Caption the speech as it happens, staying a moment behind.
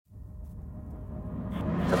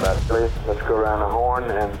Let's go around the horn,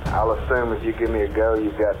 and I'll assume if you give me a go,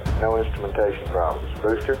 you've got no instrumentation problems.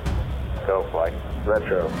 Booster, go flight.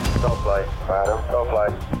 Retro, go flight. Fido, go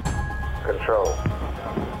flight. Control,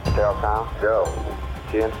 Telcom, go.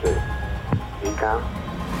 GNC, Ecom,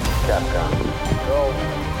 Capcom, go.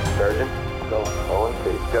 Surgeon, go. ONC,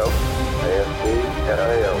 go. ASD,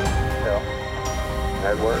 RAO, go.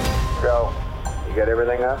 Network, go. You got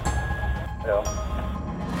everything up? Go.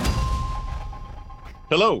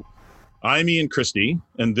 Hello, I'm Ian Christie,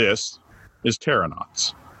 and this is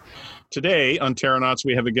Terranauts. Today on Terranauts,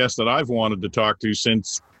 we have a guest that I've wanted to talk to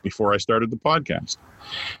since before I started the podcast.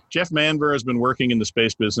 Jeff Manver has been working in the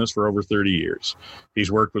space business for over 30 years.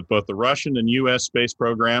 He's worked with both the Russian and U.S. space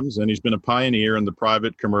programs, and he's been a pioneer in the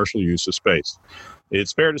private commercial use of space.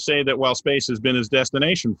 It's fair to say that while space has been his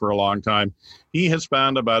destination for a long time, he has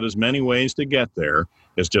found about as many ways to get there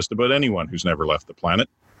as just about anyone who's never left the planet.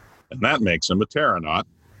 And that makes him a Terranaut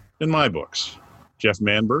in my books. Jeff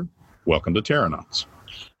Manver, welcome to Terranauts.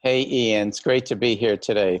 Hey, Ian. It's great to be here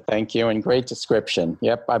today. Thank you, and great description.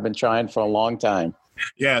 Yep, I've been trying for a long time.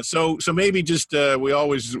 Yeah, so maybe just we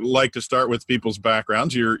always like to start with people's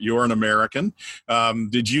backgrounds. You're an American.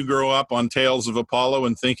 Did you grow up on Tales of Apollo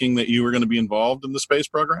and thinking that you were going to be involved in the space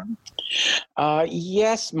program?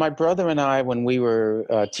 Yes, my brother and I, when we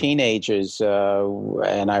were teenagers,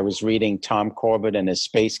 and I was reading Tom Corbett and his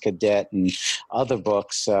Space Cadet and other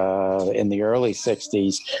books in the early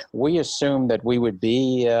 60s, we assumed that we would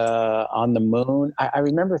be on the moon. I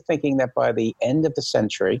remember thinking that by the end of the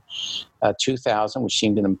century, 2000, which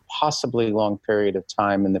seemed an impossibly long period of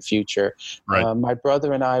time in the future, right. My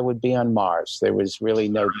brother and I would be on Mars. There was really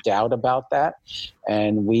no doubt about that.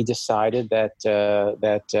 And we decided that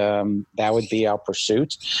that would be our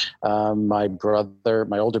pursuit. My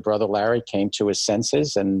older brother, Larry, came to his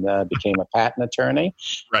senses and became a patent attorney.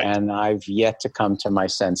 Right. And I've yet to come to my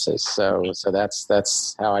senses. So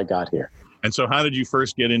that's how I got here. And so how did you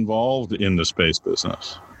first get involved in the space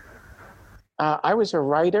business? I was a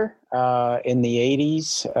writer in the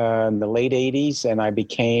 80s, in the late 80s, and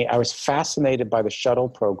I was fascinated by the shuttle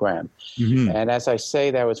program. Mm-hmm. And as I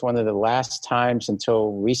say, that was one of the last times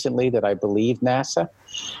until recently that I believed NASA.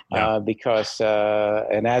 Yeah. Because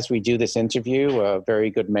as we do this interview, a very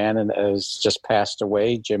good man has just passed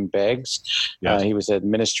away, Jim Beggs. Yes. He was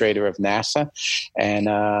administrator of NASA, and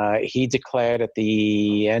he declared at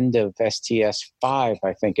the end of STS-5,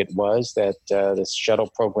 I think it was, that the shuttle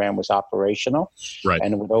program was operational, right,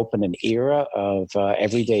 and it would open an era of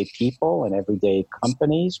everyday people and everyday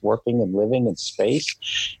companies working and living in space,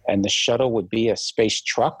 and the shuttle would be a space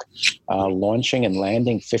truck launching and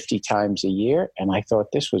landing 50 times a year, and I thought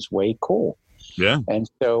this was way cool. Yeah. And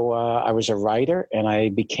so I was a writer, and I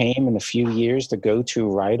became, in a few years, the go-to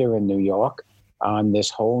writer in New York on this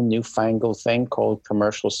whole newfangled thing called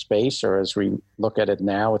commercial space, or as we look at it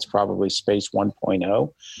now, it's probably Space 1.0.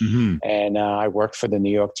 Mm-hmm. And I worked for the New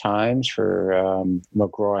York Times, for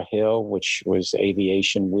McGraw-Hill, which was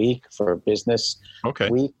Aviation Week, for Business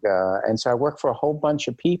Week. And so I worked for a whole bunch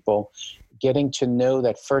of people, getting to know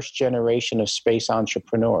that first generation of space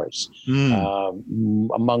entrepreneurs.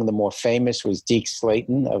 Among the more famous was Deke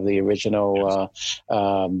Slayton of the original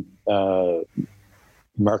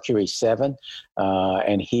Mercury 7.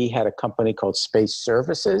 And he had a company called Space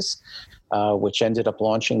Services, which ended up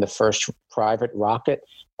launching the first private rocket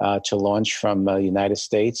to launch from the United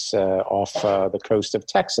States off the coast of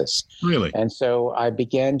Texas. Really? And so I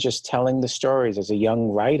began just telling the stories as a young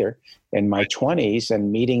writer in my 20s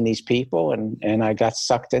and meeting these people, and I got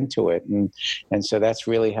sucked into it. And so that's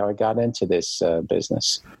really how I got into this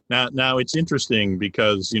business. Now it's interesting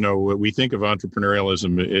because, we think of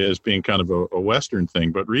entrepreneurialism as being kind of a Western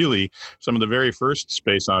thing, but really some of the very first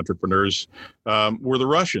space entrepreneurs were the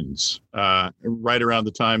Russians, right around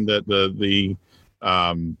the time that the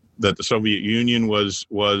Soviet Union was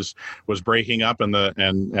breaking up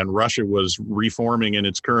and Russia was reforming in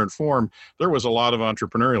its current form. There was a lot of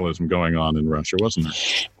entrepreneurialism going on in Russia, wasn't there?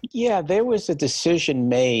 Yeah, there was a decision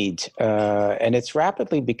made, and it's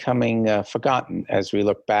rapidly becoming forgotten as we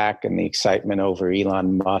look back and the excitement over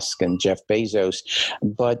Elon Musk and Jeff Bezos.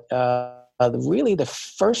 But really the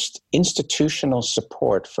first institutional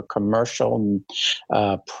support for commercial and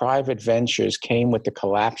private ventures came with the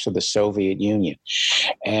collapse of the Soviet Union.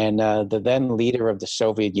 And the then leader of the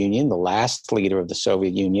Soviet Union, the last leader of the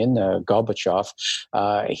Soviet Union, Gorbachev,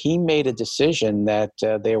 he made a decision that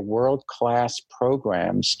their world-class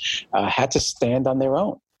programs had to stand on their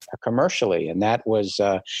own commercially, and that was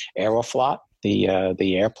Aeroflot, the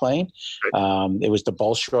airplane. It was the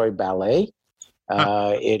Bolshoi Ballet.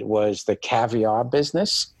 It was the caviar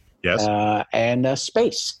business, yes, and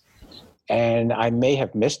space. And I may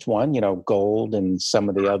have missed one, gold and some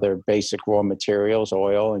of the other basic raw materials,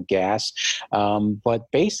 oil and gas. But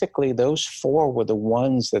basically, those four were the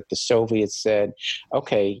ones that the Soviets said,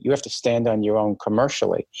 okay, you have to stand on your own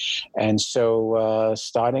commercially. And so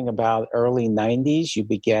starting about early 90s, you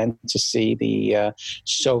began to see the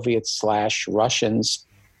Soviet/Russians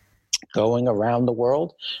going around the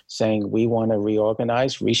world saying, we want to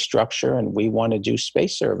reorganize, restructure, and we want to do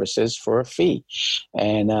space services for a fee.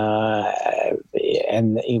 And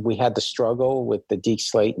we had the struggle with the Deke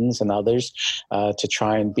Slaytons and others to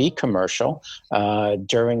try and be commercial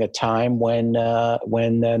during a time when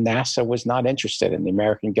NASA was not interested and the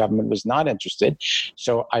American government was not interested.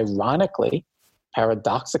 So ironically,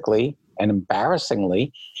 paradoxically, and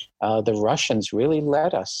embarrassingly, the Russians really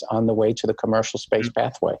led us on the way to the commercial space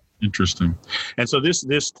pathway. Interesting. And so this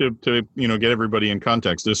to get everybody in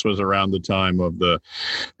context, this was around the time of the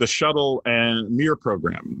shuttle and Mir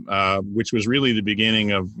program, which was really the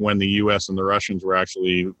beginning of when the U.S. and the Russians were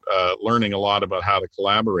actually learning a lot about how to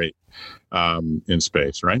collaborate in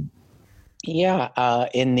space, right? Yeah,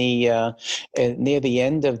 near the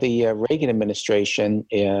end of the Reagan administration,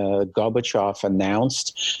 Gorbachev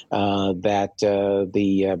announced that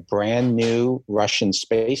the brand new Russian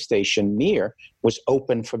space station Mir was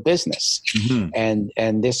open for business,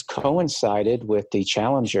 and this coincided with the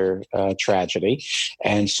Challenger tragedy,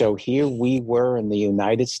 and so here we were in the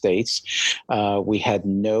United States. We had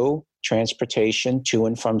no transportation to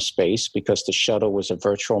and from space because the shuttle was a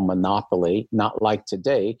virtual monopoly, not like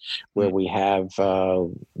today, where we have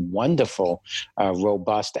wonderful,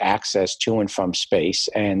 robust access to and from space.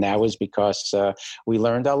 And that was because we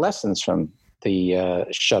learned our lessons from the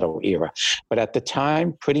shuttle era. But at the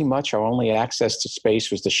time, pretty much our only access to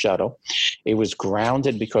space was the shuttle. It was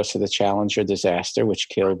grounded because of the Challenger disaster, which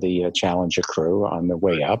killed the Challenger crew on the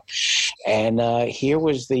way up. And here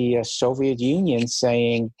was the Soviet Union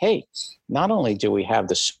saying, hey, not only do we have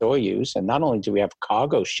the Soyuz, and not only do we have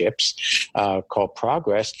cargo ships called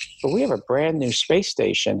Progress, but we have a brand new space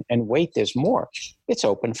station. And wait, there's more. It's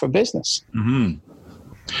open for business. Mm-hmm.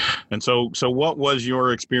 And so what was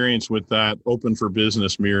your experience with that open for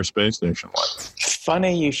business Mir space station like?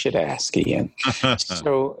 Funny you should ask, Ian.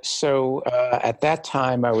 So at that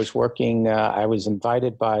time, I was working. I was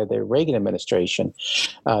invited by the Reagan administration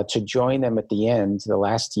to join them at the end, the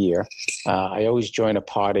last year. I always join a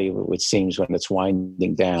party, it seems, when it's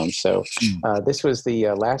winding down. So this was the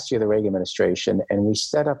last year of the Reagan administration, and we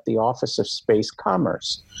set up the Office of Space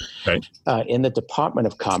Commerce in the Department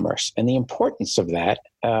of Commerce. And the importance of that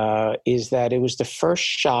is that it was the first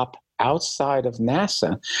shop outside of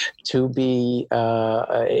NASA to be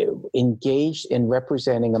engaged in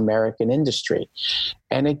representing American industry.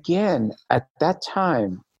 And again, at that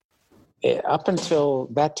time, up until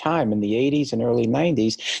that time in the 80s and early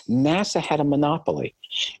 90s, NASA had a monopoly.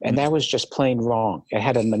 And that was just plain wrong. It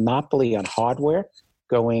had a monopoly on hardware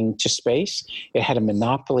going to space. It had a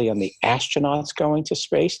monopoly on the astronauts going to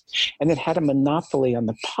space. And it had a monopoly on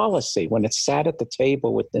the policy. When it sat at the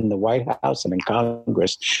table within the White House and in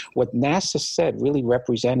Congress, what NASA said really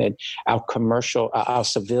represented our commercial, our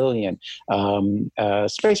civilian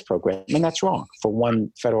space program. And that's wrong for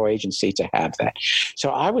one federal agency to have that. So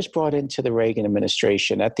I was brought into the Reagan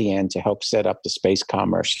administration at the end to help set up the space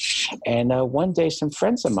commerce. And one day, some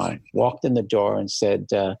friends of mine walked in the door and said,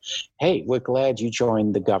 hey, we're glad you joined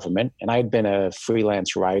the government. And I'd been a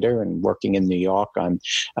freelance writer and working in New York on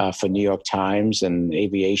for New York Times and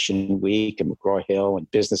Aviation Week and McGraw-Hill and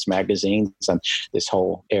business magazines on this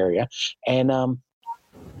whole area. And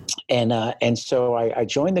so I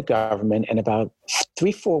joined the government, and about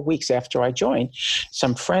 3-4 weeks after I joined,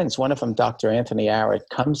 some friends, one of them, Dr. Anthony Arrett,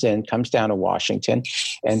 comes down to Washington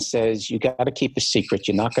and says, you got to keep a secret.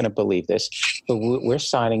 You're not going to believe this, but we're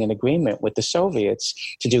signing an agreement with the Soviets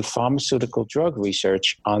to do pharmaceutical drug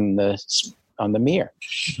research on the Mir.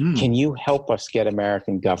 Can you help us get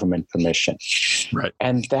American government permission? Right.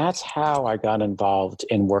 And that's how I got involved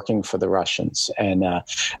in working for the Russians. And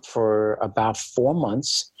for about 4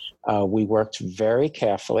 months, we worked very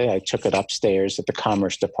carefully. I took it upstairs at the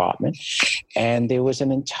Commerce Department. And there was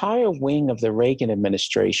an entire wing of the Reagan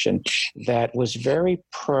administration that was very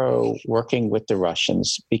pro working with the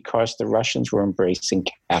Russians because the Russians were embracing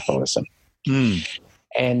capitalism.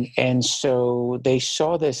 And so they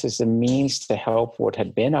saw this as a means to help what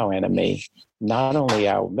had been our enemy, not only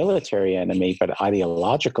our military enemy, but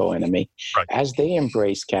ideological enemy, as they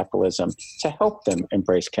embrace capitalism, to help them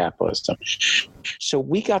embrace capitalism. So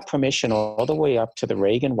we got permission all the way up to the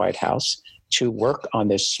Reagan White House to work on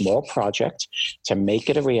this small project, to make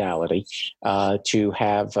it a reality, to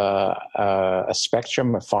have a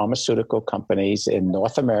spectrum of pharmaceutical companies in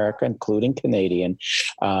North America, including Canadian,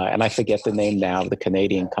 and I forget the name now of the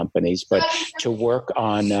Canadian companies, but to work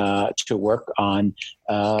on the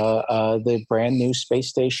brand new space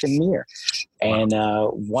station Mir. And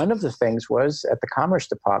one of the things was at the Commerce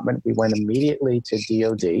Department, we went immediately to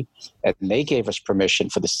DOD, and they gave us permission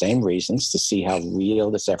for the same reasons to see how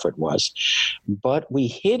real this effort was. But we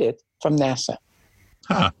hid it from NASA.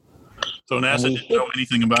 Huh. So NASA didn't know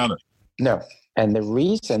anything about it? No. And the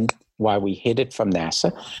reason why we hid it from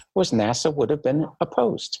NASA was NASA would have been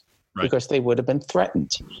opposed. Right. Because they would have been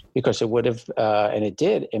threatened, because it would have, and it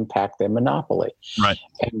did impact their monopoly. Right.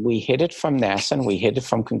 And we hid it from NASA, and we hid it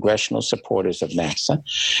from congressional supporters of NASA.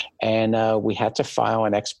 And we had to file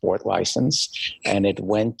an export license, and it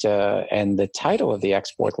went, and the title of the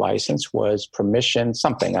export license was permission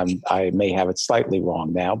something. I may have it slightly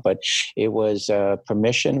wrong now, but it was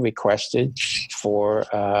permission requested for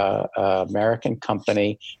an American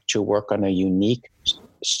company to work on a unique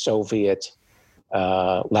Soviet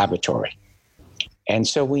laboratory. And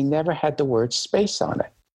so we never had the word space on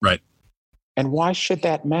it. Right. And why should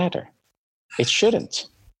that matter? It shouldn't.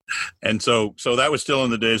 And so that was still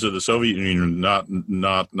in the days of the Soviet Union,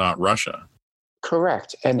 not Russia.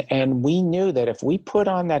 Correct. And we knew that if we put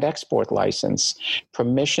on that export license,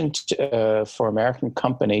 permission for American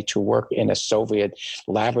company to work in a Soviet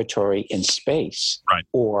laboratory in space, right,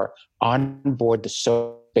 or on board the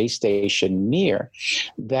space station Mir,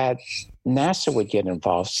 that NASA would get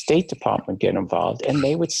involved, State Department get involved, and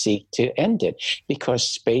they would seek to end it because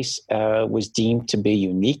space was deemed to be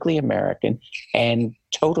uniquely American and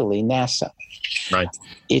totally NASA. Right.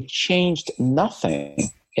 It changed nothing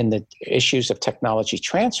in the issues of technology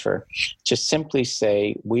transfer to simply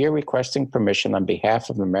say, we are requesting permission on behalf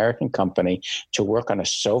of an American company to work on a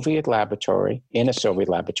Soviet laboratory,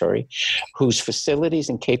 whose facilities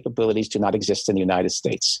and capabilities do not exist in the United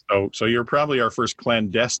States. So you're probably our first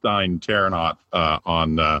clandestine terranaut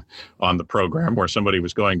on the program, where somebody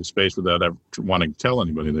was going to space without ever wanting to tell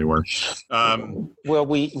anybody they were. Well,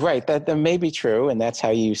 that may be true, and that's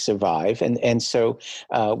how you survive. And so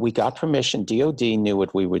we got permission. DOD knew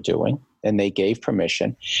what we were doing, and they gave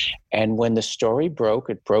permission. And when the story broke,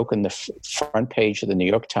 it broke on the front page of the New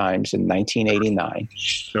York Times in 1989.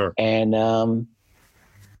 Sure. And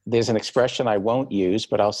there's an expression I won't use,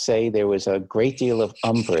 but I'll say there was a great deal of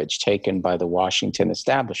umbrage taken by the Washington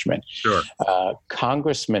establishment. Sure.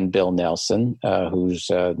 Congressman Bill Nelson, who's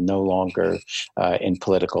no longer in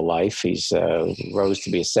political life, he's rose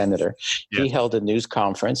to be a senator. Yeah. He held a news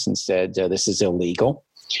conference and said, this is illegal.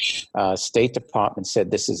 State Department said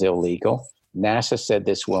this is illegal. NASA said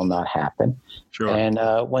this will not happen. Sure. And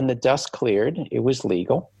when the dust cleared, it was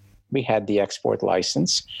legal. We had the export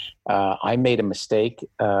license. I made a mistake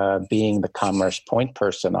being the commerce point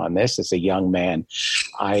person on this as a young man.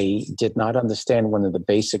 I did not understand one of the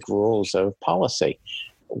basic rules of policy.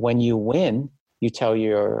 When you win, you tell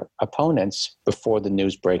your opponents before the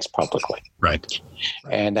news breaks publicly. Right.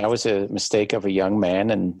 And that was a mistake of a young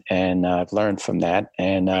man, and I've learned from that.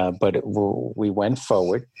 And we went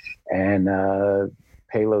forward, and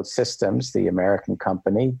Payload Systems, the American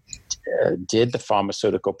company, did the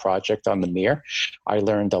pharmaceutical project on the Mir. I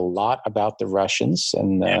learned a lot about the Russians,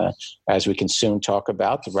 and as we can soon talk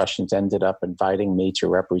about, the Russians ended up inviting me to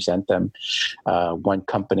represent them, one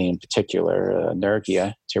company in particular,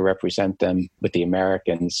 Energia, to represent them with the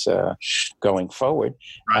Americans going forward.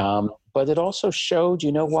 Right. But it also showed,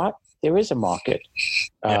 you know what? There is a market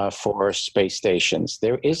for space stations.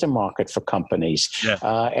 There is a market for companies. Yeah.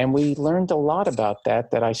 And we learned a lot about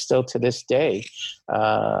that I still to this day,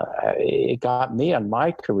 it got me on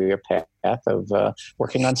my career path of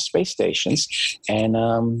working on space stations.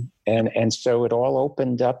 And so it all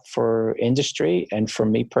opened up for industry and for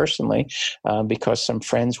me personally, because some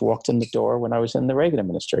friends walked in the door when I was in the Reagan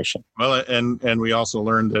administration. Well, and we also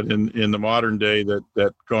learned that in the modern day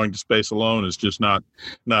that going to space alone is just not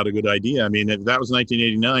a good idea. I mean, that was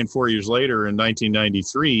 1989. 4 years later, in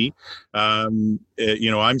 1993,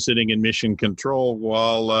 I'm sitting in mission control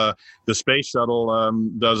while the space shuttle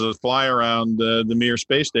does a fly around the Mir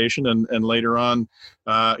space station, and later on,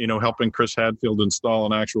 helping Chris Hadfield install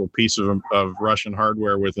an actual piece of Russian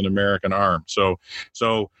hardware with an American arm. So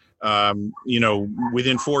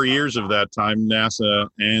within 4 years of that time, NASA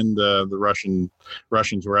and the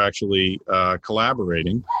Russians were actually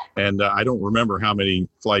collaborating. And I don't remember how many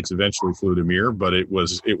flights eventually flew to Mir, but it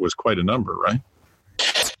was quite a number, right?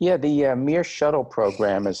 Yeah, the Mir shuttle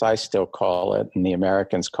program, as I still call it, and the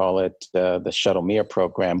Americans call it the Shuttle Mir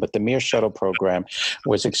program, but the Mir shuttle program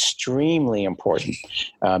was extremely important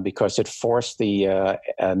because it forced the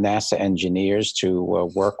NASA engineers to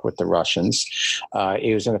work with the Russians.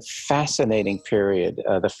 It was a fascinating period.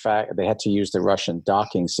 The fact they had to use the Russian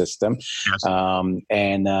docking system, Yes.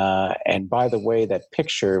 and by the way, that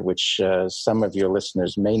picture, which some of your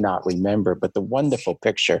listeners may not remember, but the wonderful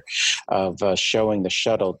picture of showing the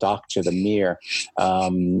shuttle docked to the Mir.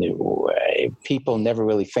 People never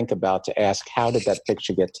really think about to ask, how did that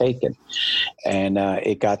picture get taken? And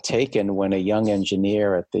it got taken when a young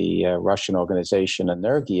engineer at the Russian organization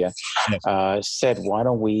Energia said, why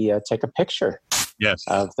don't we take a picture Yes.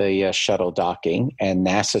 of the shuttle docking? And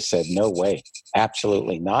NASA said, no way,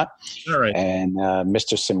 absolutely not. All right. And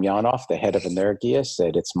Mr. Semyonov, the head of Energia,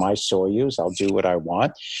 said, it's my Soyuz, I'll do what I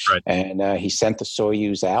want. Right. And he sent the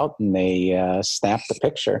Soyuz out, and they snapped the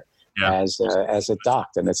picture as it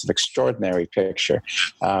docked. And it's an extraordinary picture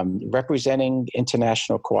representing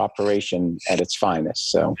international cooperation at its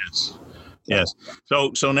finest. So. Yes.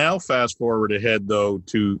 So now fast forward ahead though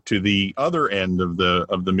to the other end of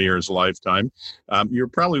the Mir's lifetime. You're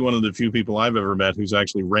probably one of the few people I've ever met who's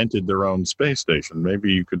actually rented their own space station.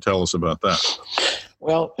 Maybe you could tell us about that.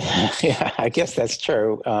 Well, yeah, I guess that's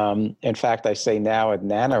true. In fact, I say now at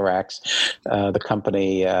NanoRacks, the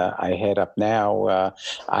company I head up now,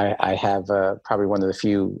 I have probably one of the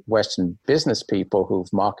few Western business people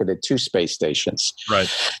who've marketed 2 space stations. Right.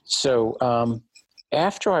 So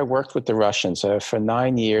after I worked with the Russians, for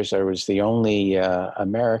 9 years, I was the only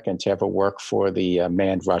American to ever work for the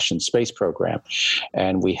manned Russian space program.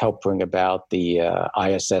 And we helped bring about the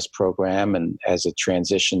ISS program, and as it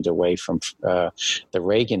transitioned away from the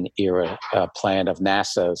Reagan era plan of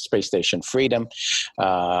NASA Space Station Freedom,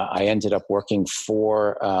 I ended up working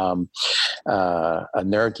for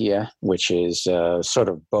Energia, which is sort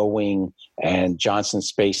of Boeing and Johnson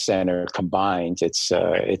Space Center combined. It's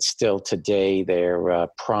still today their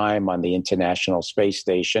prime on the International Space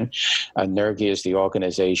Station. Energia is the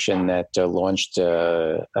organization that launched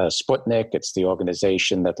Sputnik. It's the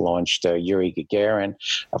organization that launched Yuri Gagarin,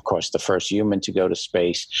 of course, the first human to go to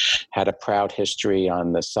space. Had a proud history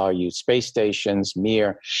on the Soyuz space stations,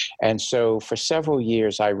 Mir, and so for several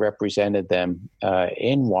years I represented them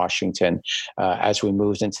in Washington as we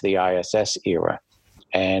moved into the ISS era.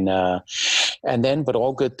 And then, but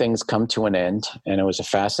all good things come to an end, and it was a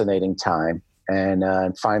fascinating time. And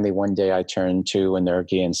finally, one day I turned to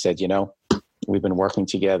Energia and said, we've been working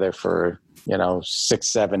together for, 6,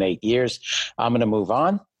 7, 8 years. I'm going to move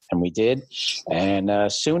on. And we did. And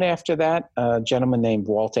soon after that, a gentleman named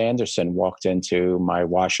Walt Anderson walked into my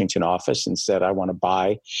Washington office and said, I want to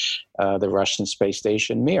buy the Russian space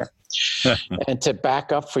station Mir. And to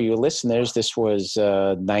back up for your listeners, this was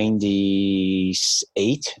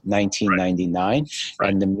 1999,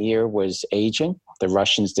 and the Mir was aging. The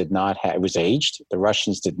Russians did not have, it was aged. The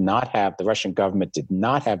Russian government did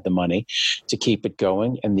not have the money to keep it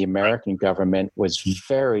going. And the American government was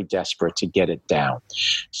very desperate to get it down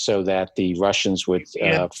so that the Russians would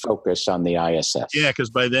focus on the ISS. Yeah,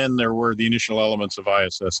 because by then the initial elements of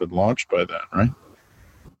ISS had launched by then, right?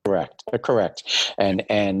 Correct.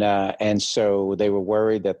 And so they were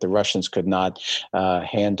worried that the Russians could not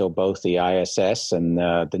handle both the ISS and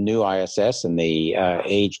the new ISS and the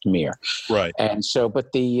aged Mir. Right. And so, but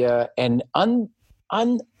I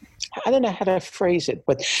don't know how to phrase it,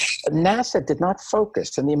 but NASA did not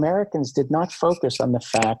focus, and the Americans did not focus on the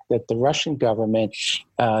fact that the Russian government,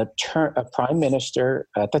 a prime minister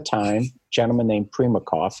at the time, a gentleman named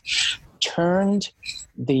Primakov,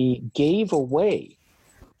 gave away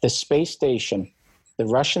the space station, the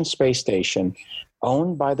Russian space station,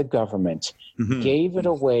 owned by the government, gave it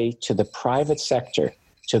away to the private sector,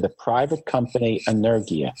 to the private company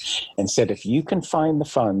Energia, and said, if you can find the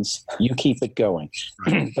funds, you keep it going.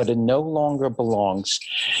 But it no longer belongs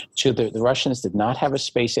to the Russians did not have a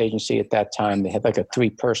space agency at that time. They had like a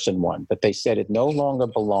 3-person one, but they said it no longer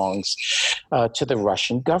belongs to the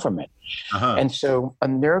Russian government. And so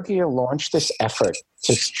Energia launched this effort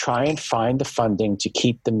to try and find the funding to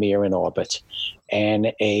keep the Mir in orbit.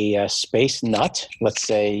 And a space nut, let's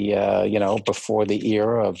say, before the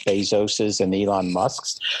era of Bezos's and Elon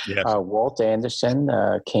Musk's, Walt Anderson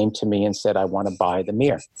came to me and said, I want to buy the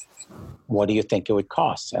Mir. What do you think it would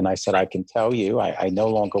cost? And I said, I can tell you, I no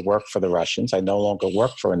longer work for the Russians. I no longer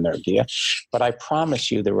work for Energia, but I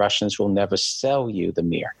promise you the Russians will never sell you the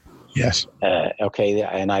Mir. Yes. Okay,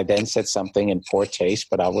 and I then said something in poor taste,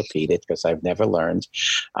 but I'll repeat it because I've never learned.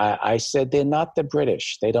 I said they're not the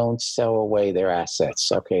British. They don't sell away their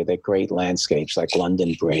assets. Okay, they're great landscapes like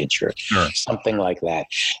London Bridge or something like that.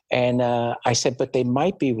 And I said, but they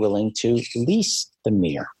might be willing to lease the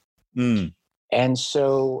Mir. Mm. And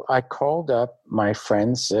so I called up my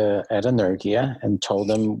friends at Energia and told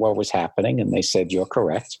them what was happening. And they said, you're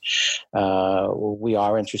correct. We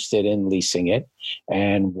are interested in leasing it.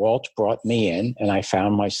 And Walt brought me in, and I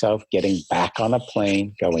found myself getting back on a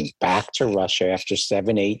plane, going back to Russia after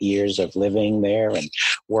 7-8 years of living there and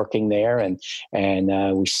working there. And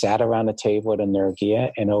we sat around a table at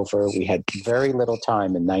Energia, and we had very little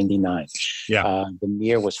time in 99. Yeah. The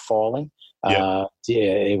Mir was falling. Yeah.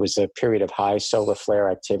 It was a period of high solar flare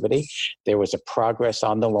activity. There was a progress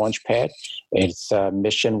on the launch pad. Its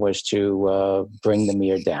mission was to bring the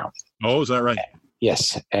Mir down. Oh, is that right?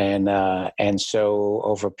 Yes. And so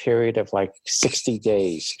over a period of like 60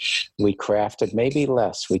 days, we crafted, maybe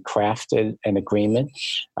less, we crafted an agreement.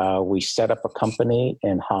 We set up a company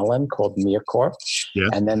in Holland called MirCorp. Yes.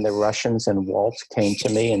 And then the Russians and Walt came to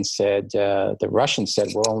me and said, the Russians said,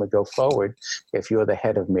 we'll only go forward if you're the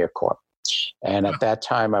head of MirCorp. And at that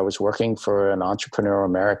time, I was working for an entrepreneurial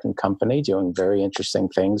American company doing very interesting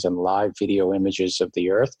things and live video images of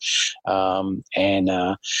the Earth.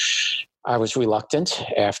 I was reluctant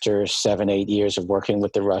after 7-8 years of working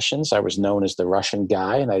with the Russians. I was known as the Russian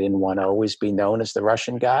guy, and I didn't want to always be known as the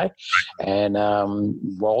Russian guy. And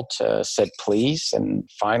Walt said, please. And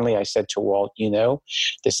finally, I said to Walt,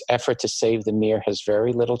 this effort to save the Mir has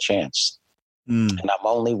very little chance. And I'm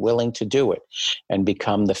only willing to do it and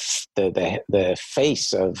become the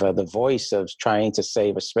face of the voice of trying to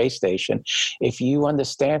save a space station if you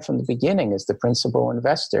understand from the beginning as the principal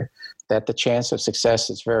investor that the chance of success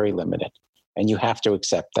is very limited. And you have to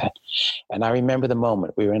accept that. And I remember the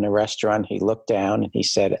moment we were in a restaurant. He looked down and he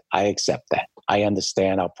said, I accept that. I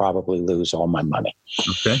understand I'll probably lose all my money.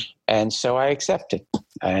 Okay. And so I accepted.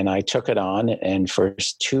 And I took it on. And for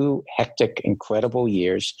 2 hectic, incredible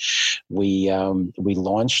years, we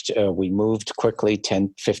launched. We moved quickly,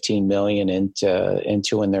 10-15 million into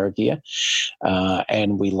Energia.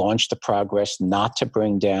 And we launched the progress not to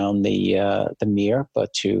bring down the Mir,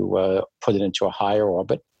 but to put it into a higher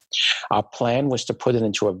orbit. Our plan was to put it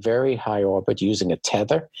into a very high orbit using a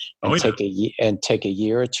tether and take a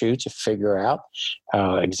year or 2 to figure out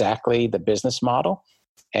exactly the business model.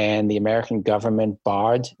 And the American government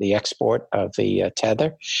barred the export of the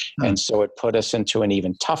tether. And so it put us into an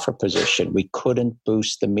even tougher position. We couldn't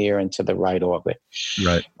boost the Mir into the right orbit.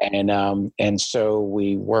 Right. And so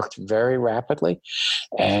we worked very rapidly.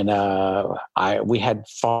 And we had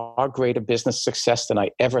far greater business success than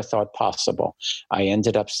I ever thought possible. I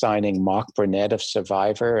ended up signing Mark Burnett of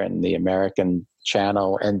Survivor and the American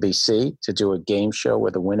channel NBC to do a game show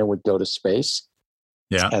where the winner would go to space.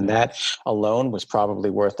 Yeah. And that alone was probably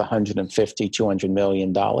worth $150-200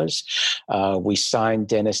 million. We signed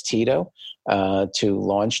Dennis Tito to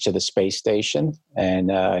launch to the space station,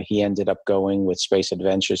 and he ended up going with Space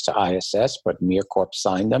Adventures to ISS, but MirCorp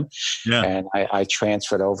signed them. Yeah. And I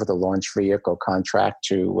transferred over the launch vehicle contract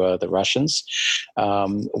to the Russians.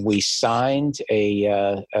 We signed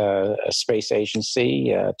a space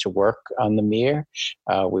agency to work on the Mir.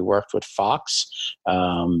 We worked with Fox,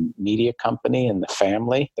 media company, and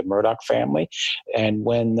the Murdoch family. And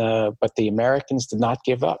but the Americans did not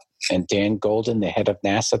give up. And Dan Golden, the head of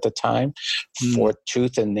NASA at the time, fought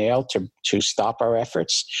tooth and nail to stop our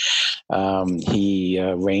efforts. He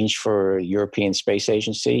arranged for European Space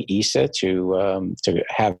Agency, ESA, to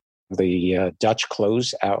have the Dutch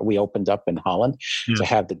close out. We opened up in Holland to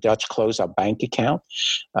have the Dutch close our bank account.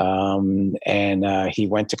 And he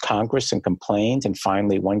went to Congress and complained. And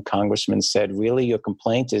finally, one congressman said, really, your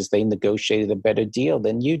complaint is they negotiated a better deal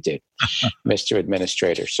than you did, Mr.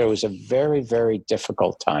 Administrator. So it was a very, very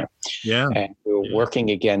difficult time. Yeah. And we were working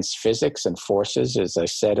against physics and forces. As I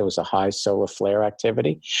said, it was a high solar flare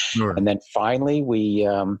activity. Sure. And then finally, we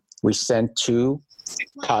sent 2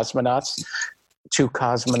 cosmonauts to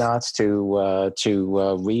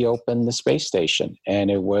reopen the space station.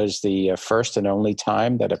 And it was the first and only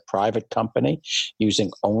time that a private company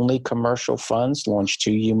using only commercial funds launched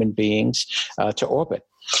 2 human beings to orbit.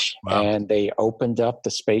 Wow. And they opened up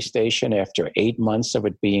the space station after 8 months of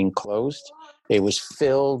it being closed. It was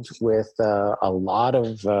filled with a lot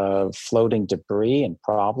of floating debris and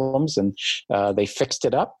problems, and they fixed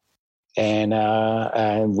it up.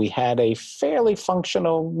 And we had a fairly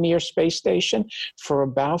functional Mir space station for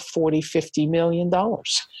about $40-50 million.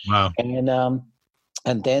 Wow!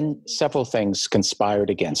 And then several things conspired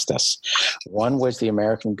against us. One was the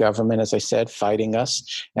American government, as I said, fighting us,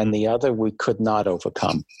 and the other we could not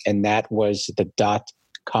overcome, and that was the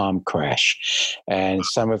dot-com crash. And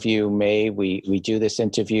some of you we do this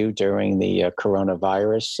interview during the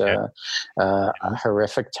coronavirus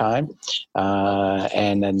horrific time.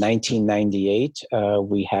 And in 1998,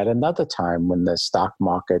 we had another time when the stock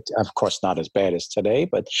market, of course not as bad as today,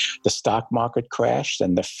 but the stock market crashed,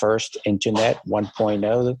 and the first internet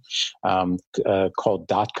 1.0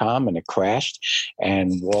 called .com, and it crashed.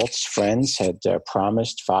 And Walt's friends had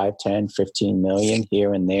promised 5, 10, 15 million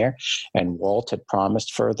here and there, and Walt had promised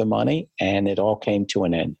further money, and it all came to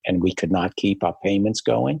an end, and we could not keep our payments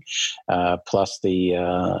going, plus the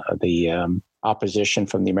opposition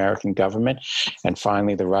from the American government. And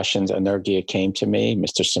finally, the Russians, Energia, came to me,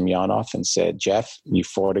 Mr. Semyonov, and said, Jeff, you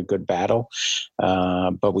fought a good battle,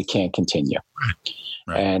 but we can't continue.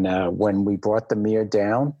 Right. And when we brought the Mir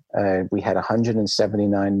down, we had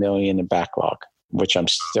 179 million in backlog, which I'm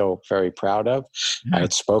still very proud of. Yeah.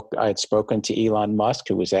 I had spoken to Elon Musk,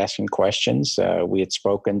 who was asking questions. We had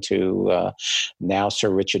spoken to now Sir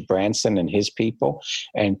Richard Branson and his people,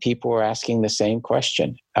 and people were asking the same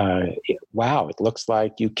question. Wow, it looks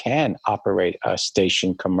like you can operate a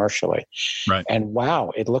station commercially. Right. And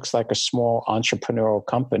wow, it looks like a small entrepreneurial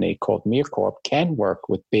company called MirCorp can work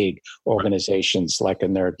with big organizations like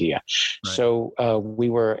Energia. Right. So we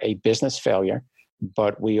were a business failure,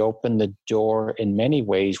 but we opened the door in many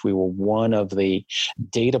ways. We were one of the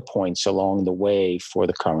data points along the way for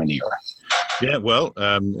the current era. Yeah, well,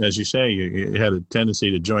 as you say, you had a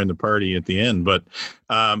tendency to join the party at the end, but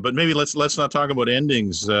maybe let's not talk about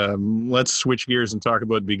endings. Let's switch gears and talk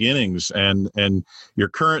about beginnings and your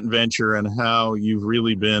current venture and how you've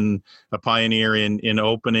really been a pioneer in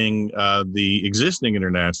opening the existing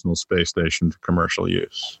International Space Station to commercial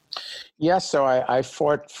use. Yeah, so I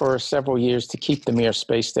fought for several years to keep the Mir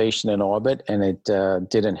space station in orbit, and it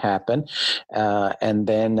didn't happen. And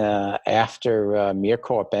then after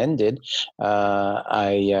MirCorp ended,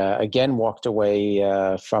 I again walked away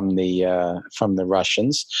from the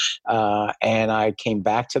Russians, and I came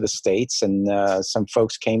back to the States. And some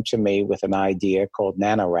folks came to me with an idea called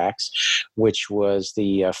NanoRacks, which was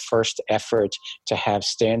the first effort to have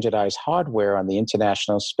standardized hardware on the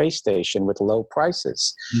International Space Station with low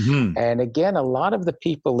prices. Mm-hmm. And again, a lot of the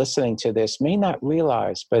people listening to this may not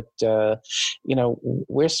realize, but,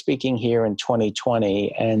 we're speaking here in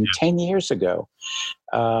 2020, and 10 years ago,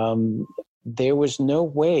 there was no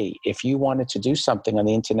way, if you wanted to do something on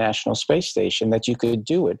the International Space Station, that you could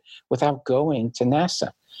do it without going to NASA.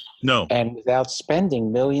 No. And without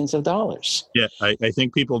spending millions of dollars. Yeah, I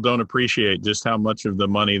think people don't appreciate just how much of the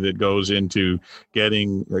money that goes into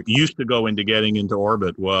used to go into getting into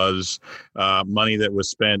orbit was money that was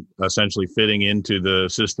spent essentially fitting into the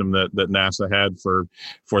system that NASA had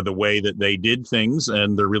for the way that they did things.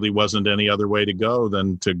 And there really wasn't any other way to go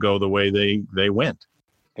than to go the way they went.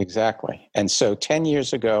 Exactly. And so 10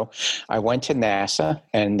 years ago, I went to NASA,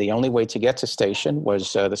 and the only way to get to station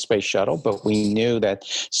was the space shuttle. But we knew that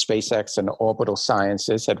SpaceX and Orbital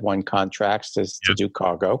Sciences had won contracts to do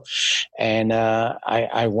cargo. And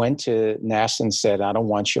I went to NASA and said, I don't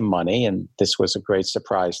want your money. And this was a great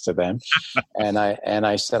surprise to them. and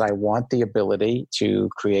I said, I want the ability to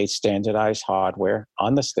create standardized hardware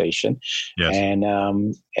on the station. Yes.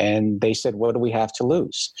 And they said, what do we have to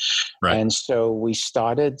lose? Right. And so we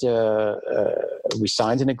started, we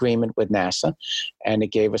signed an agreement with NASA, and it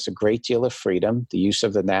gave us a great deal of freedom, the use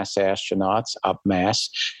of the NASA astronauts up mass.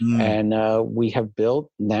 And we have built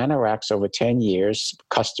NanoRacks over 10 years,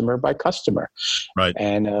 customer by customer. Right.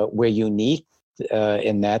 And we're unique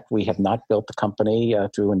in that we have not built the company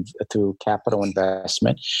through capital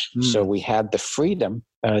investment. So we had the freedom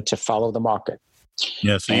to follow the market.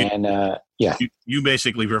 Yeah. So you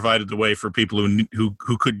basically provided the way for people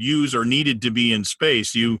who could use or needed to be in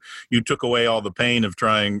space. You took away all the pain of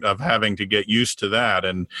having to get used to that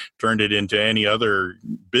and turned it into any other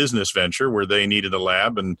business venture where they needed a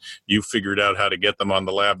lab, and you figured out how to get them on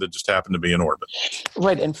the lab that just happened to be in orbit.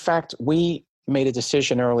 Right. In fact, we made a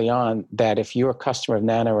decision early on that if you're a customer of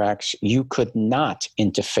NanoRacks, you could not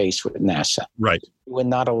interface with NASA. Right. You were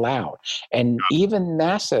not allowed. And even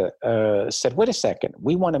NASA said, wait a second,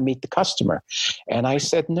 we want to meet the customer. And I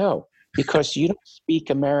said, no, because you don't speak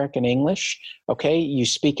American English, okay? You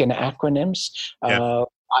speak in acronyms. Yeah.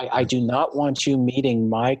 I do not want you meeting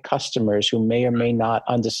my customers who may or may not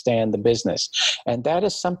understand the business. And that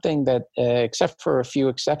is something that, except for a few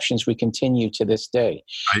exceptions, we continue to this day.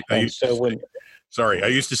 Sorry, I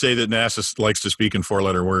used to say that NASA likes to speak in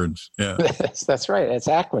 4-letter words. Yeah, that's right. It's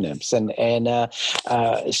acronyms,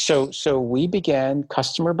 and so we began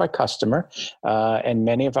customer by customer, and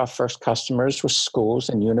many of our first customers were schools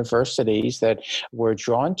and universities that were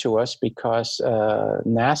drawn to us because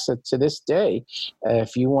NASA, to this day,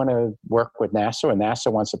 if you want to work with NASA or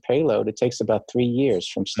NASA wants a payload, it takes about 3 years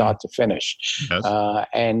from start to finish. Yes.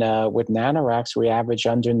 And with NanoRacks, we average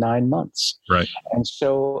under 9 months. Right. And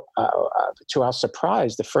so, to our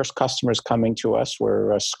surprise, the first customers coming to us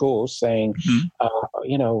were schools saying,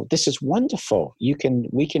 this is wonderful.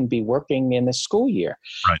 We can be working in the school year.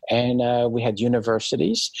 Right. And we had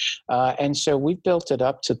universities. And so we built it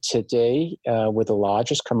up to today with the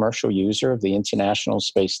largest commercial user of the International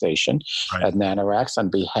Space Station at NanoRacks on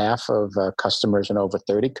behalf of customers in over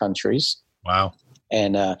 30 countries. Wow.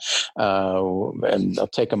 And I'll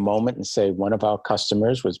take a moment and say one of our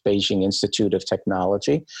customers was Beijing Institute of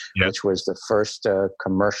Technology, which was the first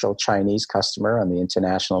commercial Chinese customer on the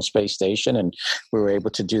International Space Station. And we were able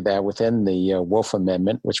to do that within the Wolf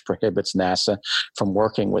Amendment, which prohibits NASA from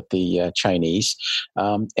working with the Chinese.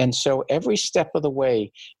 And so every step of the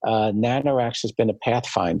way, NanoRacks has been a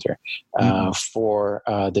pathfinder for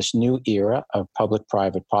this new era of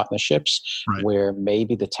public-private partnerships, where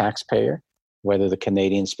maybe the taxpayer, whether the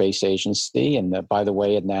Canadian Space Agency, and by the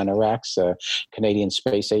way, at NanoRacks, Canadian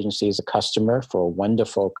Space Agency is a customer for a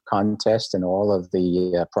wonderful contest in all of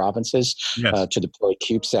the provinces to deploy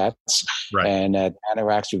CubeSats. Right. And at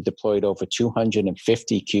NanoRacks, we've deployed over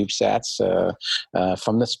 250 CubeSats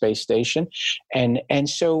from the space station. And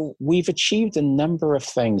so we've achieved a number of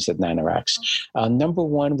things at NanoRacks. Number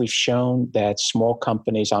one, we've shown that small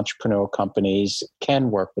companies, entrepreneurial companies,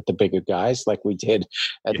 can work with the bigger guys like we did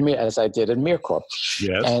as I did at MirCorp.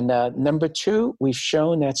 Yes. And number two, we've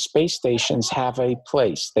shown that space stations have a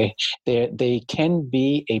place. They can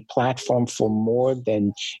be a platform for more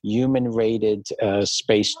than human-rated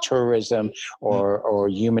space tourism or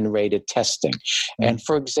human-rated testing. And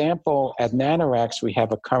for example, at NanoRacks, we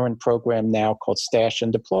have a current program now called Stash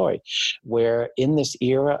and Deploy, where in this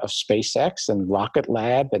era of SpaceX and Rocket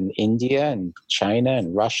Lab and India and China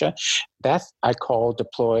and Russia, that I call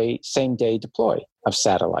same-day deploy of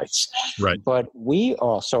satellites. Right. But we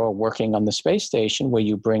also are working on the space station where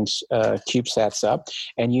you bring CubeSats up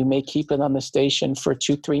and you may keep it on the station for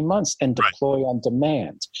 2-3 months and deploy on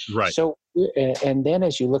demand. Right. So, and then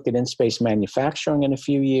as you look at in-space manufacturing in a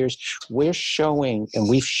few years, we've shown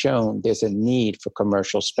there's a need for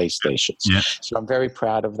commercial space stations. Yeah. So I'm very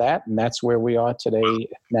proud of that. And that's where we are today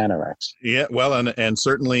at NanoRacks. Yeah, well, and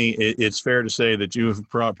certainly it's fair to say that you have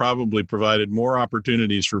probably provided more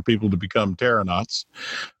opportunities for people to become terranauts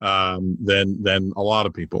than a lot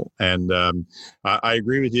of people. And I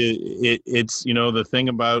agree with you. It's, the thing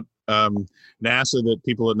about NASA that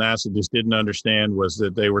people at NASA just didn't understand was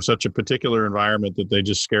that they were such a particular environment that they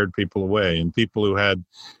just scared people away. And people who had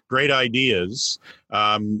great ideas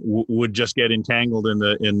would just get entangled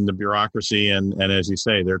in the bureaucracy, and as you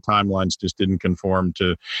say, their timelines just didn't conform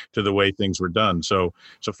to the way things were done. So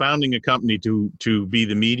founding a company to be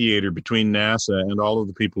the mediator between NASA and all of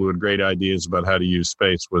the people who had great ideas about how to use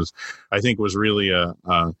space was really an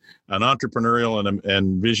entrepreneurial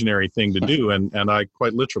and visionary thing to do. And I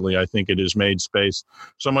quite literally, I think it has made space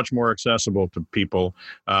so much more accessible to people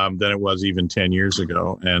than it was even 10 years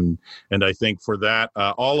ago. And I think for that,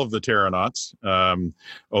 all of the terranauts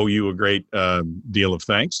owe you a great deal of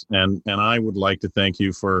thanks. And I would like to thank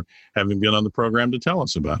you for having been on the program to tell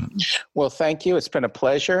us about it. Well, thank you. It's been a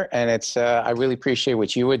pleasure. And it's I really appreciate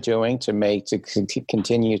what you are doing to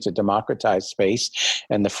continue to democratize space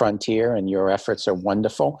and the frontier, and your efforts are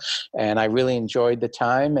wonderful. And I really enjoyed the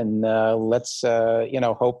time, and let's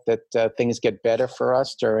hope that things get better for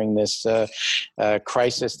us during this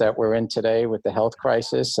crisis that we're in today with the health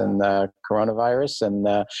crisis and coronavirus,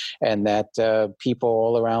 and that people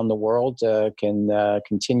all around the world can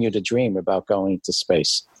continue to dream about going to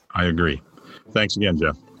space. I agree. Thanks again,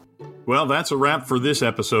 Jeff. Well, that's a wrap for this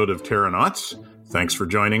episode of Terranauts. Thanks for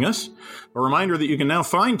joining us. A reminder that you can now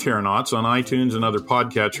find Terranauts on iTunes and other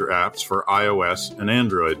podcatcher apps for iOS and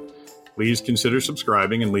Android. Please consider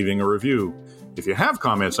subscribing and leaving a review. If you have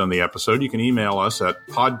comments on the episode, you can email us at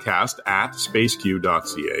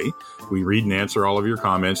podcast@spaceq.ca. We read and answer all of your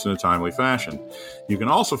comments in a timely fashion. You can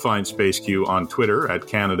also find SpaceQ on Twitter at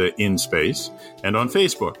Canada in Space and on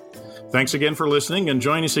Facebook. Thanks again for listening, and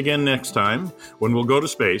join us again next time when we'll go to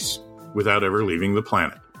space without ever leaving the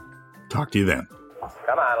planet. Talk to you then.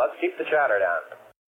 Come on, let's keep the chatter down.